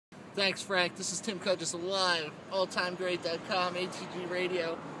Thanks, Frank. This is Tim Kudgis live, alltimegreat.com, ATG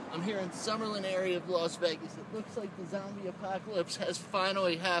Radio. I'm here in Summerlin area of Las Vegas. It looks like the zombie apocalypse has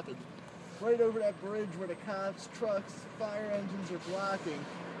finally happened. Right over that bridge where the cops, trucks, fire engines are blocking,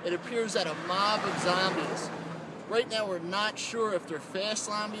 it appears that a mob of zombies. Right now we're not sure if they're fast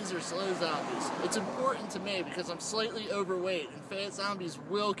zombies or slow zombies. It's important to me because I'm slightly overweight and fast zombies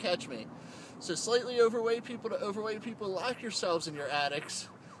will catch me. So slightly overweight people to overweight people, lock yourselves in your attics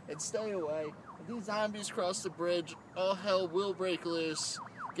and stay away. If these zombies cross the bridge, all hell will break loose.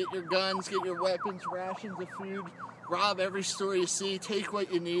 Get your guns, get your weapons, rations of food, rob every store you see, take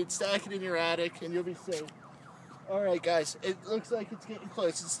what you need, stack it in your attic, and you'll be safe. Alright guys, it looks like it's getting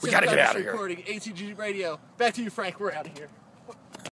close. It's we gotta get out of here. Recording ATG Radio. Back to you, Frank. We're out of here.